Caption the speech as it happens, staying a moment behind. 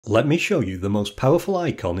Let me show you the most powerful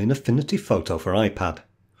icon in Affinity Photo for iPad.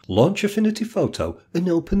 Launch Affinity Photo and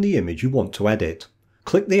open the image you want to edit.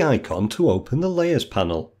 Click the icon to open the Layers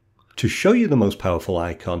panel. To show you the most powerful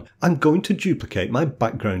icon, I'm going to duplicate my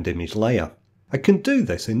background image layer. I can do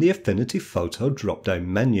this in the Affinity Photo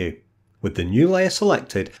drop-down menu. With the new layer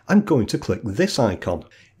selected, I'm going to click this icon.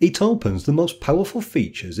 It opens the most powerful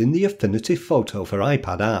features in the Affinity Photo for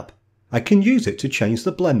iPad app. I can use it to change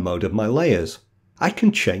the blend mode of my layers. I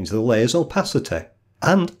can change the layer's opacity,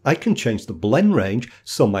 and I can change the blend range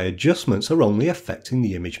so my adjustments are only affecting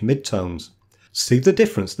the image midtones. See the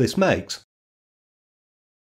difference this makes?